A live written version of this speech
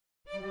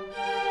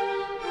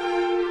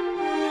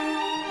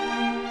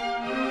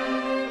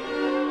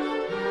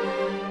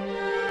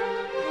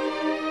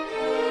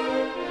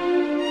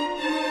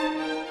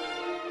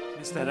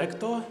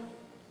Director,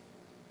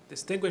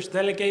 distinguished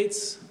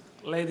delegates,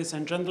 ladies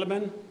and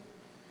gentlemen,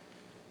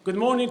 good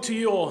morning to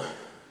you all.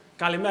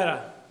 Kalimera.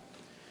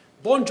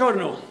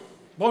 Buongiorno.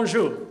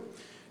 Bonjour.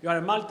 You are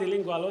a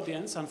multilingual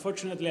audience.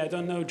 Unfortunately, I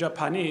don't know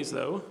Japanese,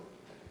 though.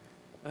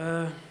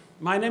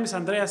 My name is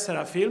Andreas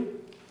Serafil.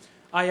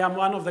 I am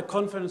one of the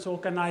conference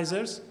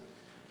organizers,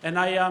 and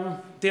I am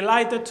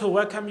delighted to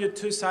welcome you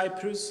to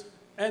Cyprus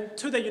and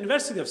to the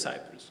University of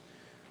Cyprus,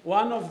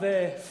 one of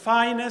the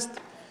finest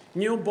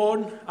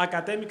newborn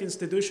academic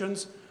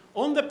institutions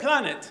on the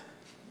planet.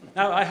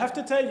 Now, I have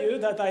to tell you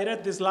that I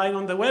read this line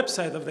on the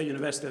website of the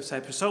University of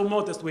Cyprus, so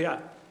modest we are.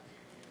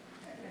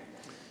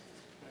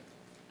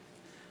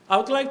 I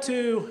would like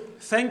to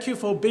thank you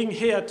for being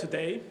here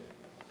today,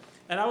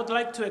 and I would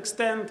like to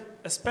extend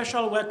a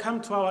special welcome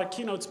to our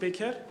keynote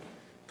speaker,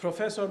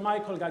 Professor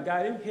Michael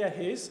Gagarin. Here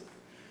he is,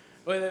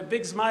 with a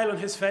big smile on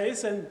his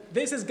face, and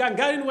this is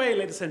Gagarin way,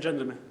 ladies and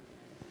gentlemen.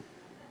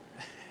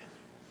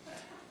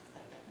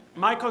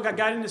 Michael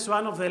Gagarin is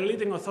one of the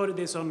leading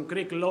authorities on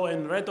Greek law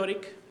and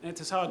rhetoric, and it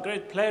is our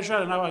great pleasure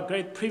and our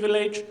great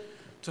privilege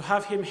to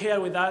have him here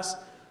with us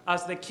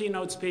as the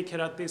keynote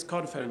speaker at this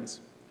conference.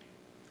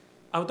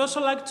 I would also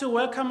like to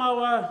welcome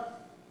our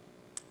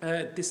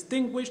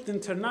distinguished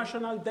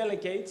international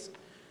delegates,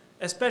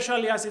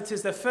 especially as it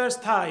is the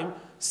first time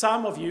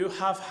some of you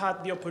have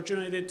had the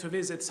opportunity to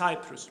visit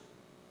Cyprus.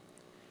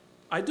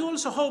 I do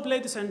also hope,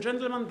 ladies and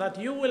gentlemen, that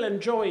you will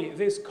enjoy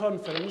this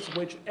conference,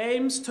 which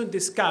aims to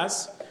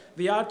discuss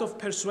the art of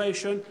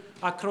persuasion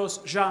across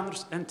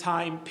genres and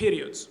time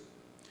periods.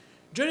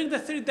 During the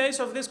 3 days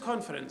of this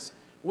conference,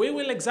 we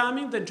will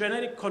examine the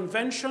generic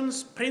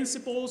conventions,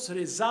 principles,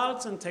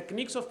 results, and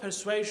techniques of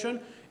persuasion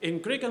in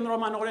Greek and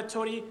Roman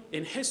oratory,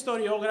 in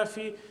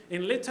historiography,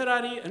 in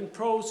literary and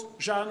prose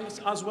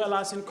genres, as well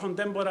as in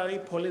contemporary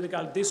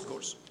political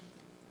discourse.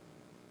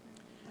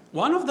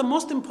 One of the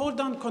most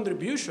important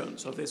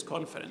contributions of this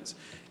conference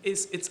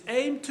is its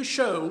aim to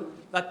show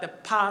that the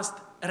past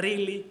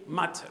really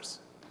matters.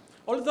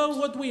 Although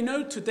what we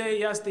know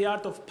today as the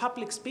art of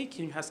public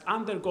speaking has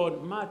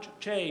undergone much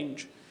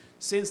change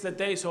since the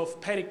days of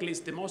Pericles,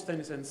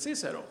 Demosthenes, and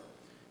Cicero,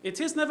 it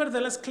is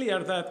nevertheless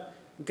clear that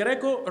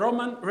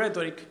Greco-Roman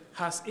rhetoric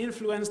has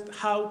influenced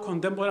how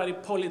contemporary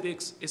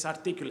politics is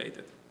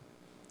articulated.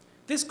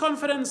 This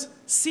conference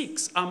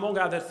seeks, among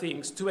other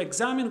things, to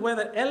examine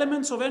whether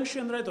elements of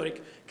ancient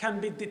rhetoric can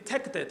be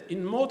detected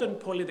in modern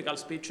political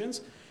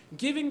speeches,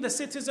 giving the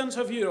citizens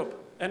of Europe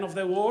and of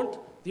the world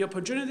the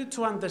opportunity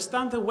to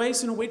understand the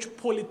ways in which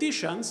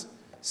politicians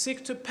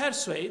seek to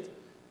persuade,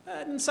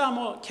 and in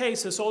some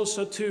cases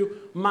also to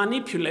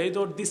manipulate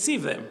or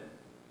deceive them.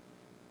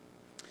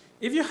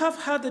 If you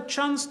have had a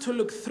chance to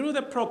look through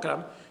the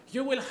program,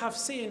 you will have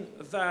seen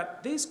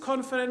that this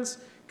conference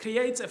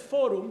creates a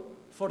forum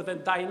for the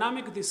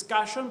dynamic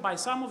discussion by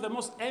some of the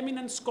most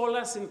eminent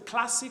scholars in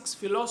classics,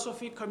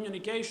 philosophy,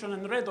 communication,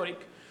 and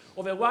rhetoric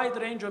of a wide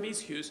range of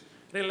issues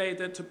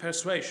related to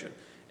persuasion.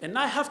 And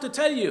I have to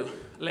tell you,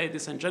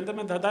 ladies and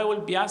gentlemen, that I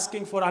will be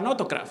asking for an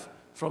autograph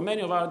from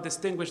many of our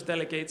distinguished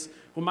delegates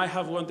whom I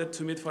have wanted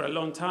to meet for a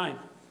long time.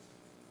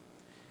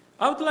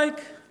 I would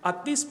like,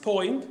 at this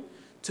point,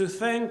 to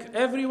thank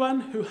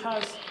everyone who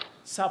has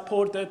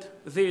supported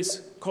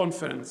this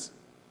conference.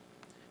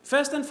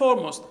 First and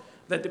foremost,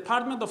 the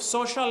Department of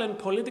Social and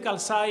Political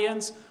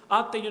Science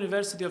at the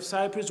University of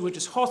Cyprus, which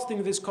is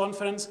hosting this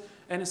conference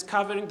and is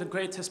covering the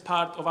greatest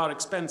part of our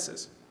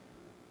expenses.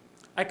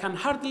 I can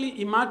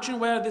hardly imagine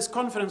where this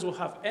conference would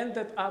have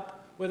ended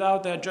up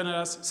without their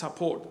generous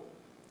support.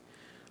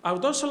 I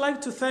would also like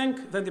to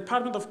thank the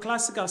Department of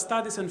Classical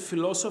Studies and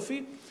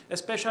Philosophy,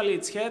 especially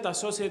its head,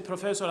 Associate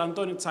Professor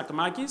Antonis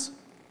Tsakmakis,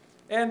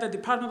 and the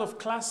Department of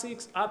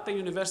Classics at the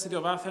University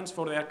of Athens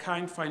for their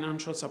kind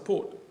financial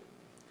support.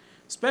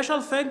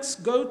 Special thanks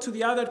go to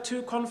the other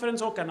two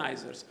conference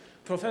organizers,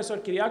 Professor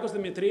Kyriakos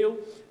Dimitriou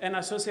and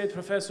Associate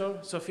Professor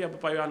Sofia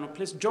Papayioannou.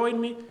 Please join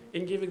me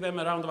in giving them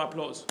a round of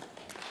applause.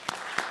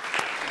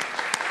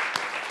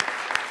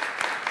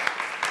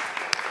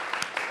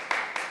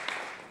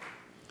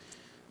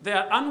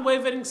 Their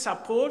unwavering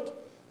support,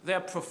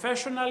 their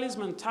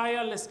professionalism and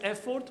tireless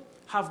effort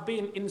have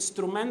been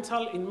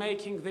instrumental in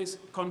making this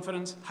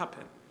conference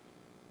happen.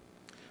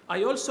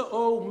 I also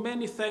owe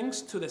many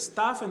thanks to the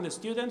staff and the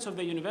students of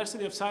the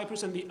University of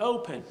Cyprus and the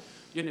Open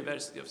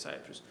University of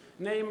Cyprus,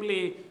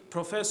 namely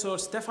Professor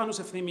Stefanos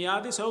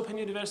Ephthymiadis, Open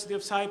University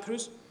of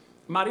Cyprus,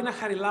 Marina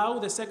Harilaou,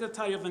 the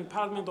Secretary of the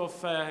Department of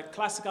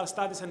Classical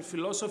Studies and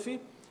Philosophy,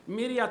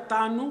 Miria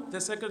Tanu,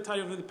 the Secretary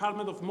of the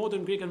Department of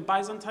Modern Greek and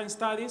Byzantine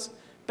Studies,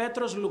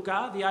 Petros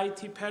Luka, the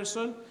IT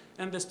person,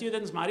 and the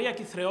students Maria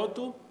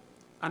Kithreotou,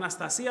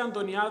 Anastasia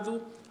Antoniadou,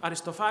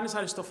 Aristofanis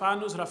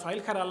Aristofanous, Rafael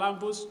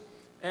Charalambous,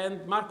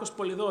 and Marcos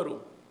Polidorou.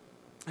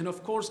 And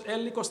of course,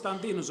 Ellie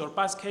Konstantinou, our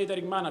past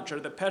catering manager,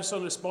 the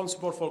person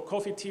responsible for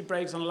coffee, tea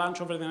breaks, and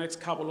lunch over the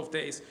next couple of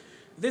days.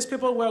 These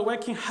people were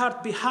working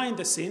hard behind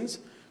the scenes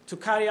to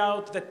carry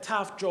out the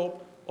tough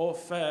job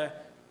of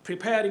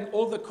preparing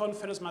all the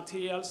conference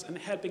materials and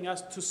helping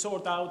us to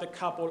sort out a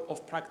couple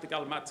of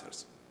practical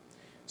matters.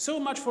 So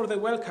much for the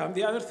welcome.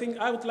 The other thing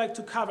I would like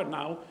to cover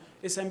now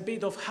is a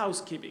bit of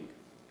housekeeping.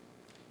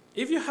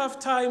 If you have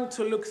time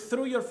to look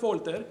through your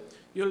folder,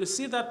 you'll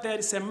see that there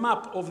is a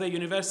map of the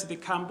university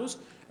campus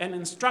and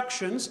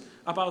instructions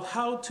about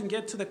how to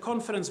get to the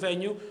conference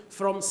venue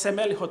from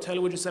Semeli Hotel,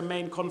 which is a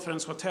main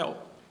conference hotel.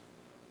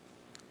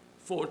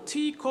 For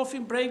tea, coffee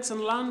breaks,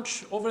 and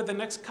lunch over the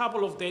next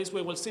couple of days,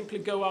 we will simply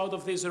go out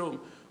of this room.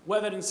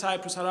 Weather in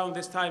Cyprus around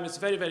this time is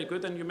very, very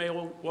good, and you may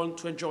all want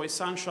to enjoy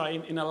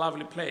sunshine in a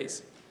lovely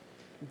place.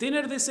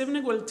 Dinner this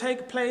evening will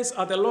take place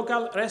at a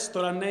local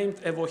restaurant named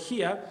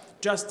Evohia,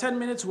 just 10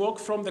 minutes walk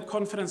from the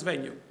conference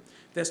venue.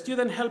 The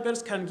student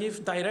helpers can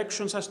give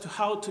directions as to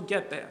how to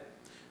get there.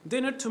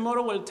 Dinner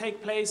tomorrow will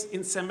take place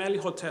in Semeli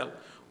Hotel.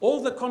 All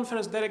the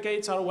conference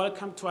delegates are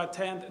welcome to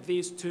attend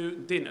these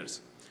two dinners.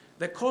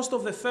 The cost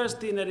of the first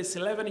dinner is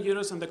 11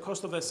 euros and the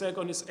cost of the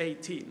second is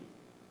 18.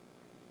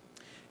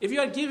 If you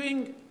are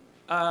giving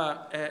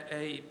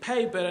a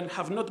paper and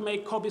have not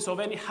made copies of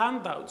any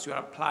handouts you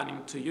are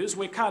planning to use,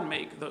 we can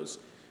make those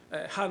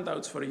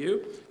handouts for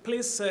you.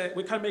 Please,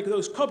 we can make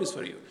those copies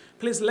for you.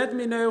 Please let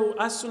me know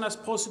as soon as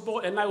possible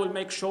and I will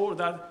make sure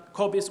that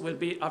copies will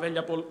be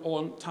available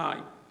on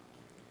time.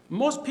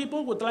 Most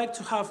people would like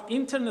to have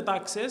internet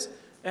access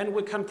and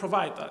we can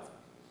provide that.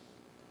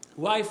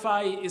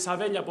 Wi-Fi is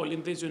available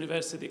in this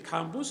university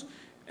campus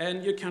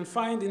and you can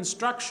find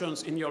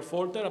instructions in your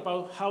folder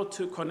about how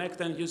to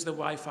connect and use the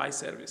Wi-Fi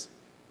service.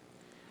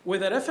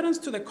 With a reference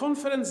to the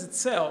conference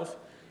itself,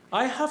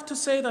 I have to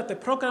say that the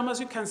program, as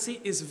you can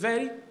see, is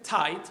very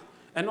tight,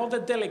 and all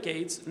the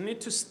delegates need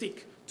to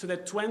stick to the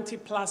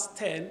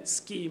 20+10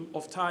 scheme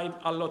of time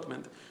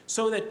allotment.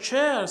 So the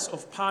chairs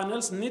of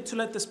panels need to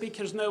let the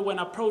speakers know when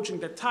approaching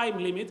the time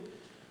limit,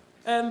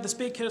 and the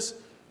speakers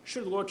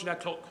should watch their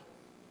clock.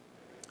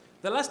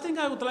 The last thing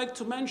I would like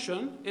to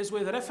mention is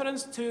with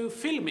reference to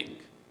filming.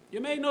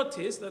 You may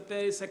notice that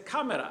there is a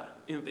camera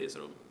in this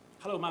room.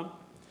 Hello, ma'am.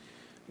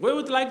 We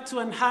would like to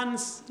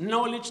enhance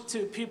knowledge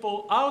to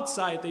people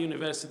outside the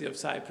University of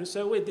Cyprus,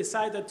 so we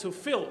decided to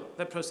film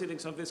the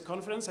proceedings of this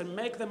conference and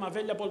make them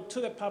available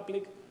to the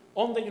public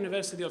on the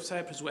University of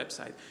Cyprus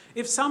website.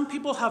 If some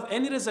people have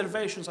any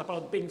reservations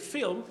about being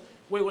filmed,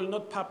 we will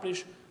not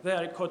publish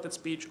their recorded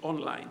speech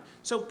online.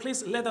 So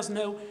please let us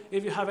know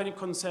if you have any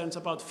concerns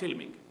about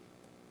filming.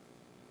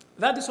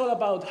 That is all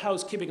about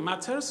housekeeping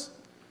matters.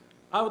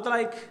 I would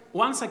like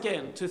once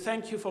again to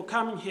thank you for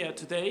coming here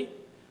today,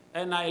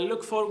 and I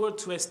look forward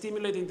to a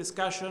stimulating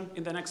discussion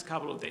in the next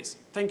couple of days.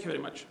 Thank you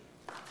very much.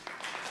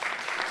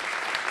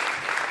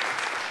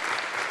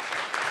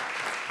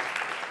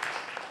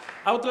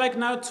 I would like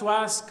now to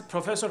ask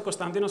Professor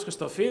Konstantinos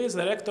Christofidis,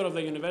 the Rector of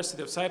the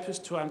University of Cyprus,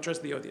 to address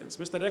the audience.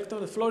 Mr. Rector,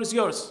 the floor is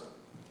yours.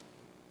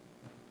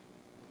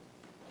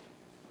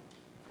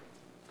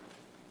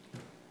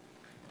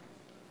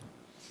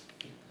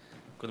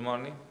 Good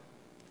morning.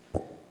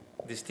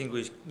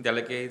 Distinguished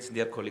delegates,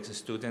 dear colleagues and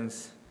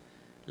students,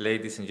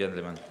 ladies and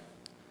gentlemen.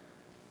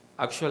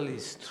 Actually,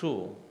 it's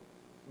true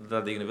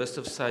that the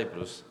University of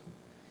Cyprus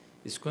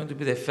is going to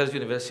be the first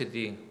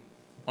university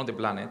on the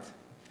planet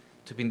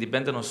to be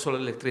independent of solar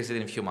electricity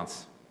in a few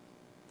months.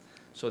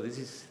 So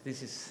this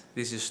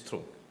is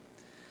true.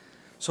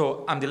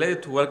 So I'm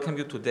delighted to welcome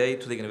you today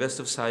to the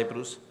University of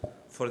Cyprus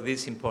for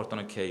this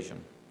important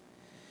occasion.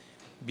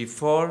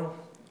 Before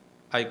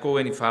I go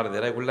any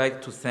further, I would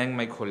like to thank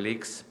my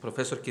colleagues,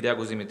 Professor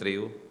Kyriakos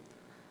Dimitriou,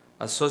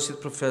 Associate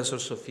Professor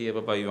Sofia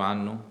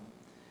Papaioannou,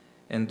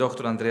 and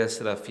Dr. Andreas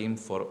Serafim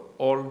for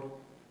all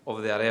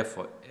of their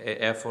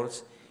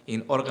efforts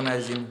in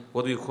organizing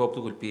what we hope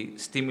will be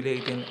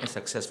stimulating and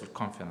successful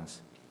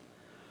conference.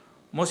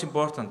 Most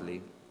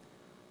importantly,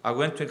 I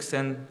want to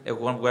extend a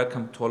warm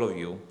welcome to all of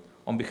you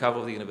on behalf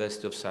of the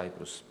University of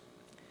Cyprus.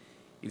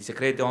 It is a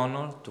great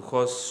honor to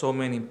host so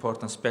many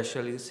important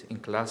specialists in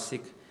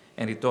classic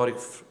and rhetoric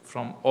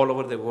from all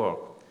over the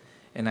world,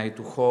 and I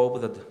do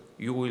hope that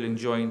you will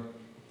enjoy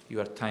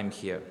your time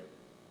here.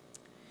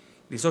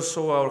 It is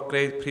also our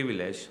great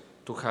privilege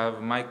to have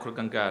Michael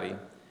Gangari,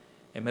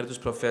 Emeritus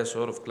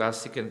Professor of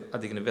Classic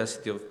at the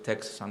University of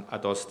Texas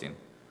at Austin,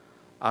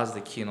 as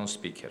the keynote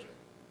speaker.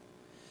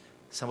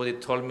 Somebody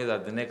told me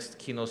that the next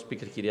keynote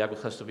speaker,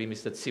 Kyriakos, has to be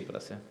Mr.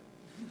 Tsipras.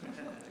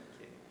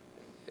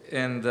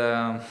 And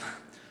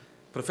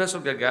Professor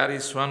Gangari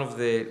is one of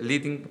the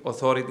leading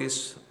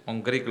authorities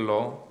on Greek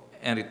law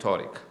and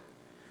rhetoric.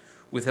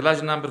 With a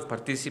large number of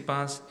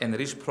participants and a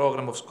rich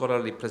program of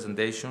scholarly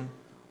presentation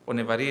on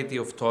a variety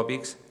of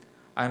topics,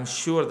 I am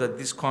sure that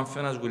this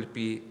conference will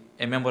be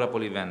a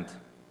memorable event.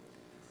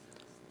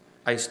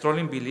 I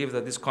strongly believe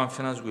that this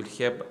conference will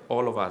help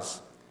all of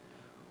us,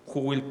 who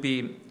will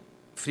be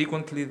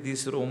frequently in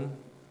this room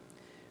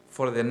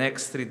for the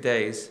next 3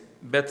 days,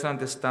 better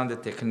understand the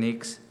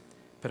techniques,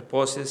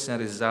 purposes,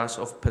 and results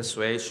of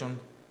persuasion,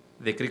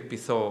 the Greek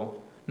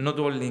pytho, not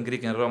only in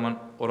Greek and Roman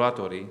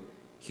oratory,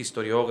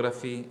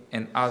 historiography,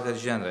 and other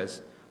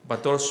genres,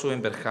 but also,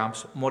 and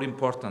perhaps more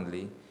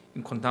importantly,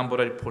 in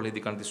contemporary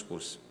political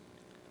discourse.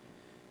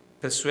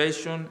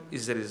 Persuasion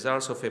is the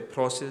result of a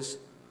process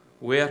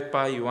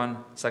whereby one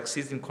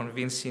succeeds in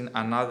convincing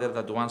another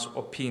that one's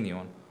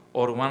opinion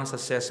or one's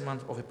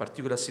assessment of a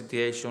particular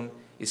situation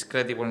is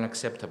credible and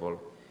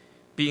acceptable,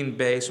 being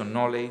based on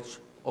knowledge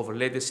of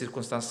related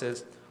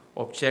circumstances,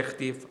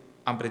 objective,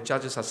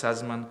 unprejudiced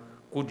assessment,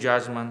 good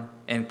judgment,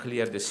 and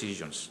clear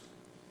decisions.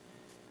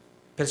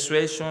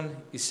 Persuasion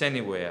is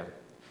anywhere,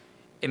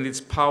 and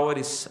its power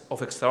is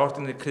of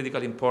extraordinary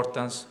critical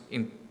importance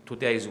in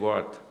today's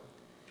world.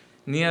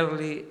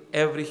 Nearly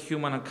every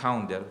human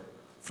encounter,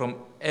 from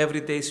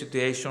everyday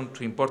situation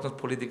to important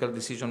political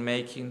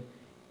decision-making,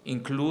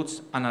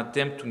 includes an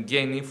attempt to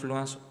gain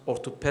influence or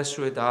to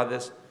persuade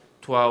others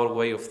to our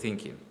way of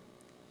thinking.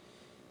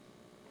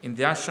 In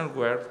the ancient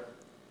world,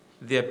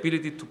 the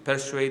ability to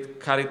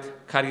persuade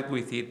carried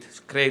with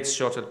it great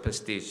social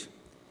prestige.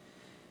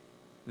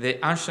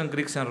 The ancient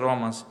Greeks and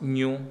Romans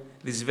knew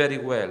this very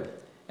well,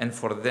 and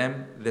for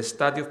them, the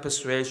study of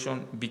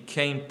persuasion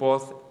became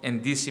both a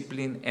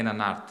discipline and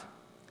an art.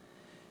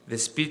 The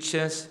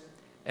speeches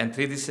and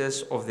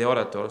treatises of the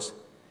orators,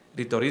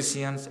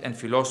 rhetoricians, and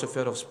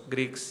philosophers of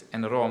Greece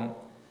and Rome,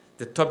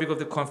 the topic of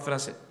the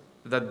conference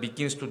that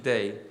begins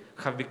today,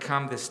 have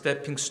become the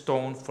stepping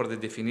stone for the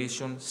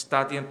definition,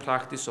 study, and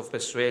practice of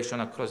persuasion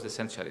across the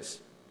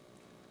centuries.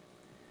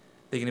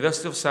 The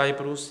University of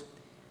Cyprus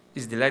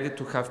is delighted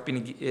to have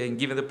been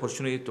given the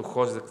opportunity to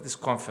host this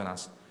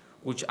conference,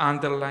 which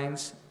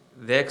underlines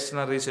the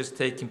excellent research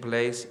taking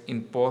place in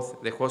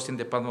both the hosting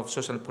Department of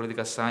Social and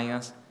Political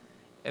Science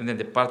and the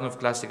Department of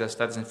Classical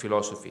Studies and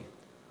Philosophy.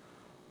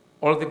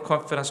 All the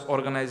conference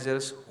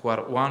organizers who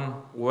are one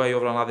way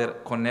or another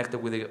connected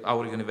with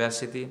our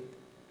university,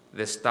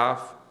 the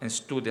staff and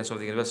students of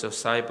the University of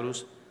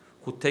Cyprus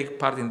who take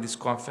part in this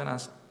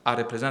conference are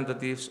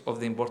representatives of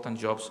the important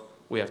jobs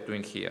we are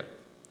doing here.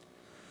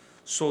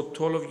 So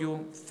to all of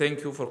you,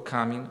 thank you for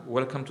coming.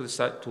 Welcome to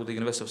the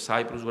University of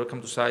Cyprus.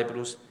 Welcome to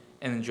Cyprus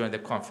and enjoy the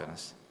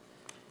conference.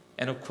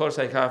 And of course,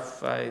 I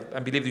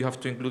believe you have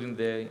to include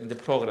in the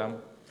program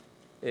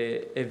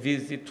a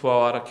visit to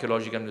our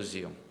archaeological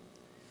museum.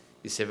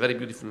 It's a very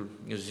beautiful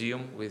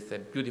museum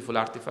with beautiful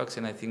artifacts,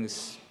 and I think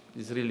it's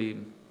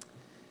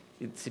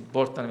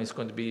important. It's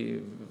going to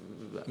be,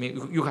 I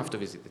mean, you have to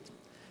visit it.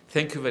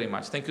 Thank you very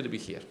much. Thank you to be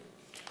here.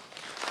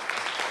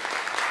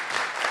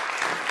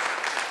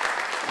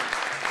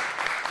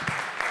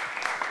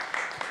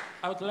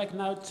 I would like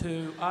now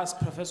to ask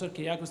Professor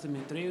Kyriakos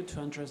Dimitriou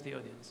to address the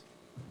audience.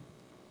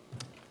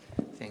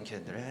 Thank you,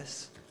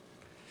 Andreas.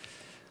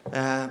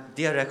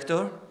 Dear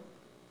Rector,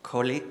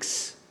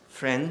 colleagues,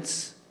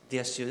 friends,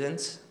 dear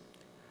students,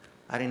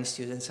 are any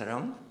students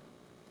around?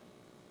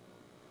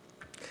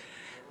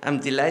 I'm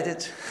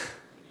delighted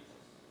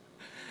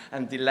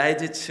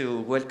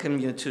to welcome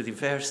you to the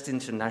first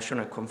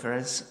international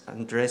conference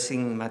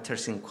addressing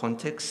matters in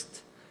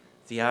context,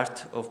 the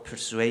art of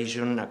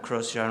persuasion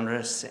across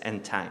genres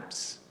and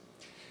times.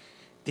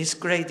 This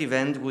great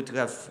event would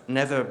have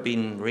never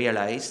been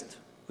realized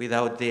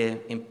without the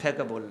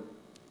impeccable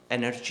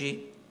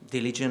energy,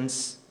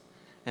 diligence,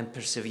 and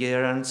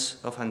perseverance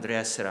of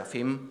Andreas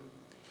Seraphim,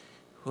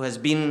 who has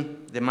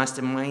been the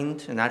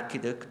mastermind and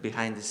architect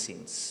behind the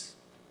scenes.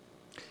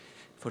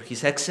 For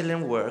his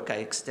excellent work, I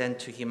extend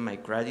to him my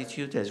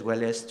gratitude, as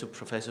well as to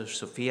Professor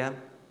Sofia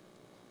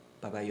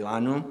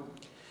Papaioannou,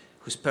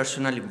 whose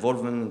personal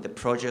involvement in the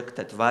project,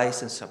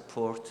 advice, and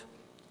support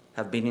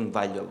have been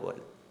invaluable.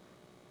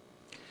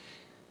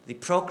 The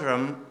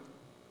program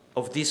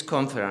of this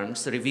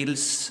conference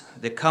reveals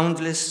the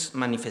countless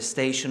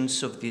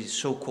manifestations of the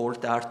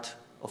so-called art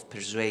of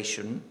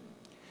persuasion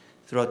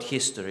throughout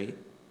history,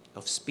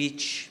 of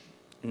speech,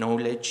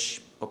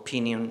 knowledge,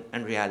 opinion,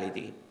 and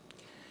reality.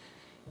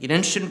 In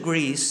ancient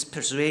Greece,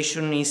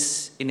 persuasion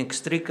is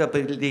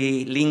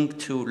inextricably linked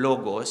to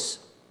logos,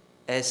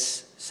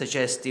 as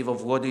suggestive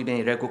of what we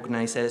may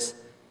recognize as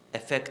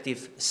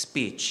effective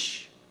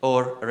speech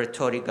or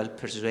rhetorical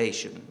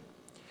persuasion.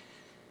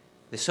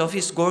 The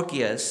sophist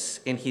Gorgias,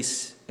 in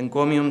his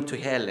encomium to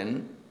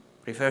Helen,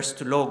 refers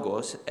to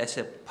logos as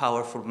a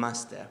powerful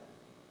master.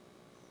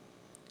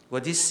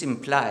 What is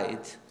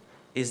implied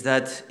is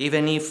that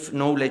even if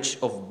knowledge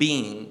of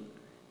being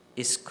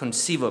is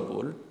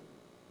conceivable,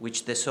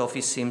 which the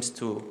sophist seems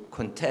to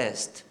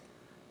contest,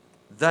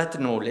 that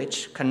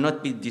knowledge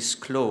cannot be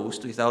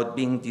disclosed without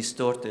being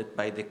distorted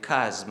by the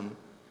chasm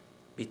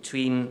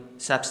between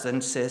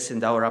substances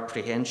and our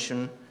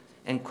apprehension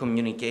and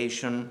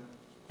communication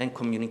and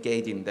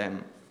communication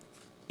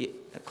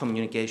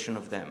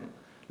of them.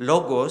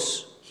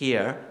 Logos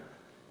here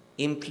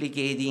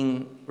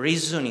implicating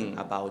reasoning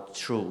about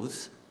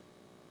truth,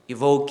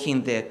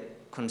 evoking the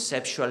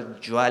conceptual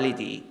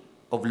duality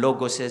of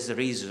logos as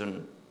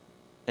reason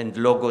and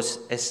logos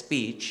as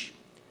speech,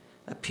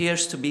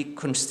 appears to be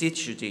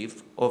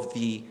constitutive of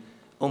the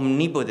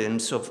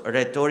omnipotence of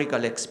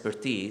rhetorical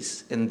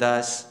expertise and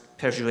thus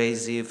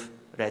persuasive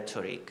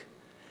rhetoric.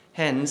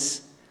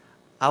 Hence,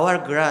 our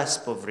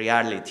grasp of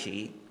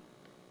reality,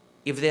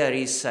 if there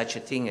is such a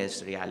thing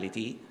as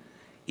reality,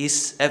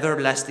 is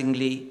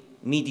everlastingly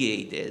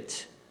mediated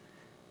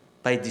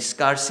by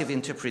discursive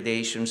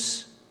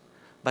interpretations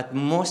but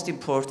most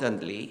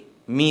importantly,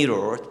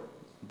 mirrored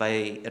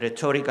by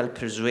rhetorical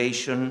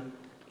persuasion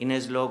in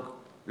as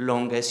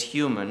long as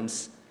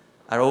humans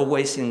are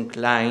always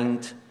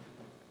inclined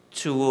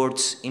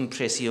towards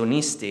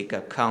impressionistic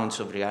accounts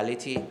of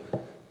reality,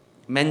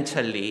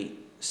 mentally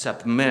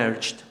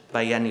submerged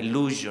by an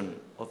illusion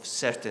of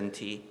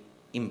certainty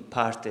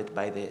imparted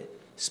by the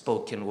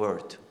spoken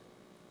word.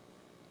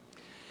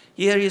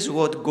 Here is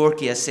what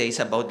Gorgias says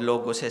about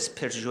logos as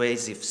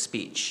persuasive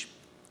speech,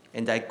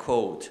 and I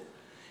quote,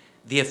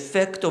 "The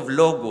effect of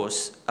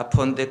logos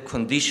upon the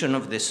condition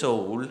of the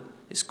soul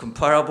is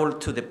comparable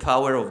to the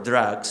power of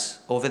drugs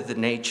over the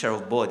nature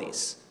of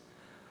bodies.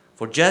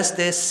 For just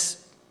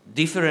as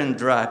different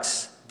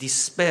drugs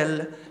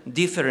dispel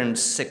different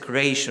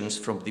secretions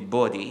from the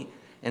body,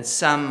 and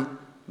some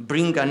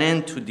bring an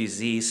end to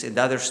disease and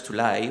others to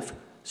life,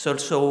 so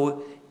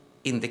also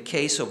in the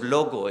case of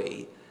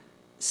logoi,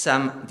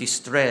 some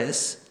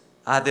distress,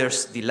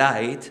 others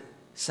delight,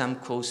 some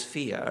cause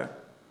fear,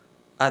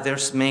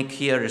 others make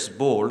hearers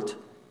bold,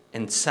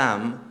 and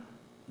some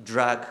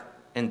drug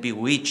and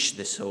bewitch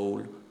the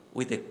soul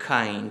with a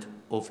kind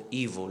of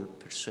evil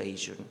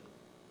persuasion."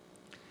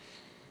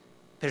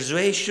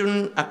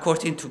 Persuasion,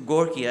 according to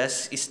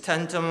Gorgias, is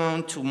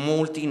tantamount to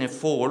molding a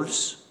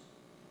false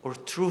or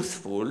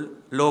truthful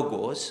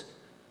logos,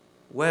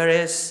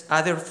 whereas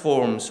other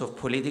forms of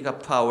political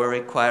power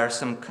require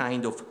some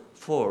kind of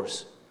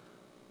force.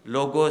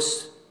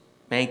 Logos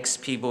makes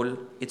people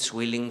its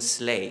willing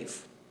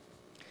slave.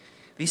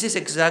 This is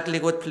exactly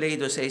what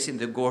Plato says in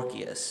the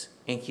Gorgias,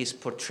 in his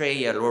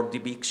portrayal or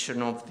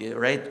depiction of the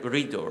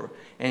rhetor,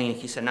 and in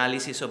his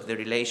analysis of the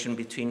relation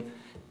between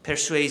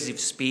persuasive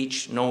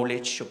speech,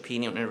 knowledge,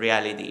 opinion, and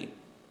reality.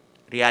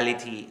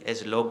 Reality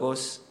as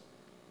logos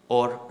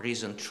or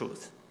reasoned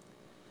truth.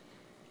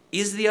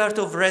 Is the art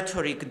of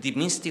rhetoric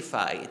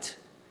demystified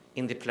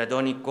in the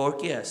Platonic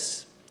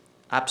Gorgias?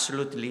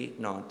 Absolutely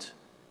not.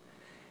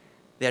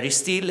 There is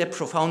still a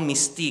profound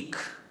mystique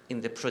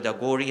in the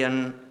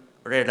Protagorean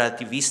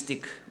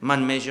relativistic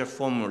man-measure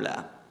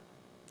formula,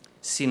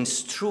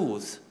 since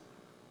truth,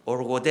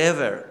 or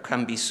whatever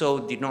can be so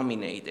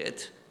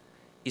denominated,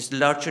 is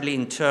largely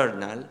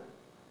internal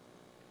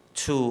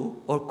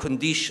to or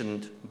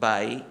conditioned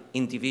by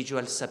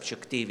individual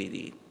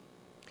subjectivity.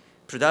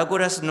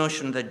 Protagoras'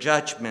 notion that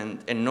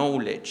judgment and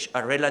knowledge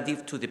are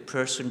relative to the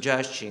person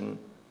judging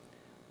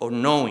or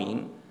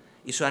knowing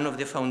is one of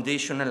the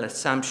foundational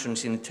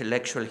assumptions in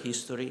intellectual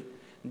history,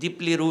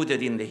 deeply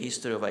rooted in the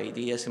history of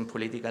ideas and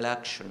political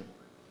action.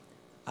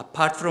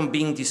 Apart from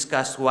being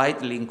discussed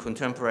widely in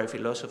contemporary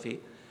philosophy,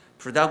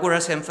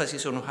 Protagoras'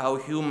 emphasis on how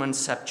human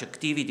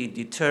subjectivity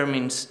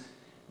determines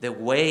the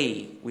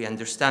way we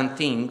understand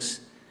things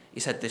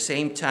is at the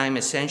same time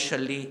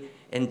essentially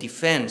in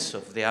defense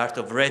of the art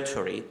of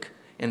rhetoric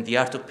and the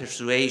art of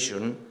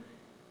persuasion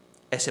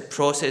as a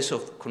process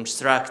of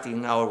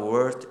constructing our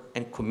world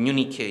and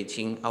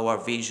communicating our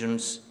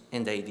visions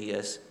and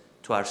ideas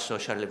to our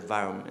social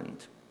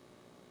environment.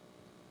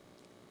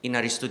 In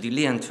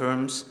Aristotelian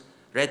terms,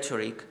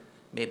 rhetoric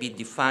may be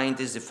defined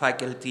as the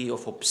faculty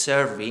of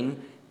observing,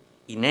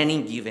 in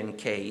any given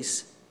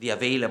case, the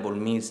available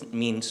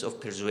means of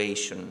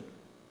persuasion.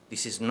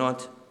 This is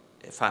not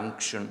a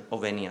function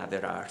of any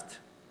other art.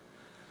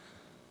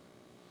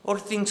 All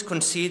things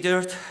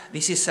considered,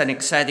 this is an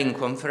exciting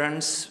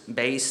conference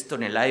based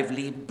on a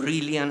lively,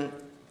 brilliant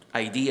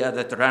idea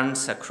that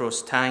runs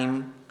across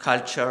time,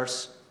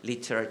 cultures,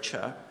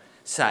 literature,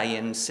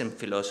 science, and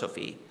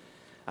philosophy.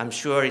 I'm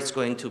sure it's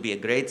going to be a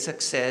great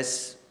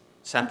success,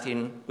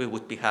 something we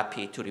would be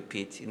happy to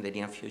repeat in the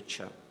near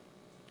future.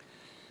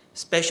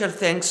 Special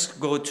thanks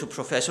go to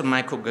Professor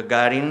Michael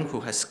Gagarin,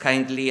 who has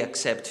kindly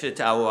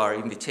accepted our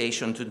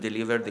invitation to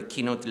deliver the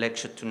keynote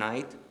lecture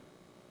tonight,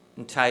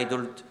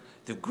 entitled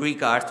 "The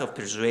Greek Art of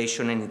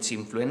Persuasion and Its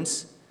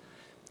Influence,"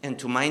 and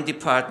to my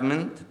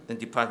department, the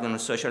Department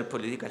of Social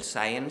Political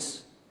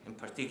Science, and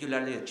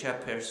particularly the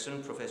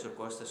chairperson, Professor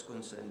Kostas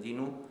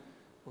Konstantinou,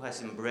 who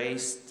has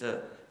embraced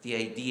the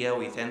idea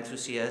with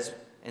enthusiasm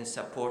and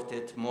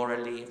supported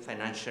morally,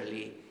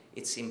 financially,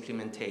 its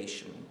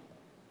implementation.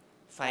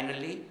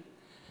 Finally,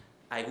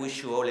 I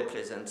wish you all a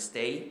pleasant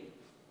stay.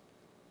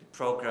 The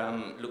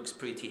program looks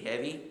pretty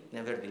heavy.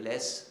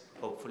 Nevertheless,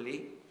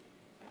 hopefully,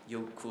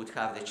 you could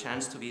have the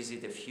chance to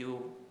visit a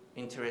few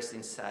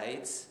interesting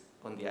sites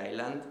on the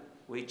island,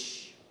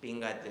 which,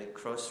 being at the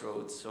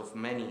crossroads of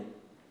many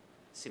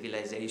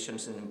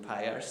civilizations and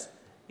empires,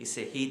 is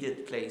a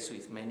heated place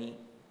with many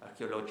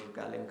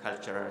archaeological and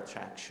cultural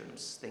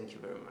attractions. Thank you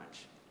very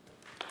much.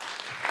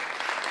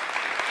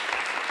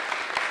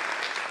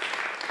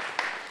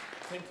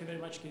 Thank you very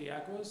much,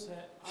 Kyriakos.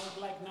 I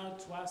would like now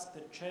to ask the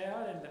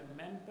chair and the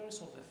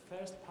members of the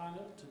first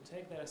panel to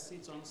take their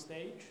seats on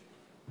stage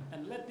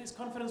and let this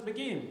conference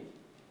begin.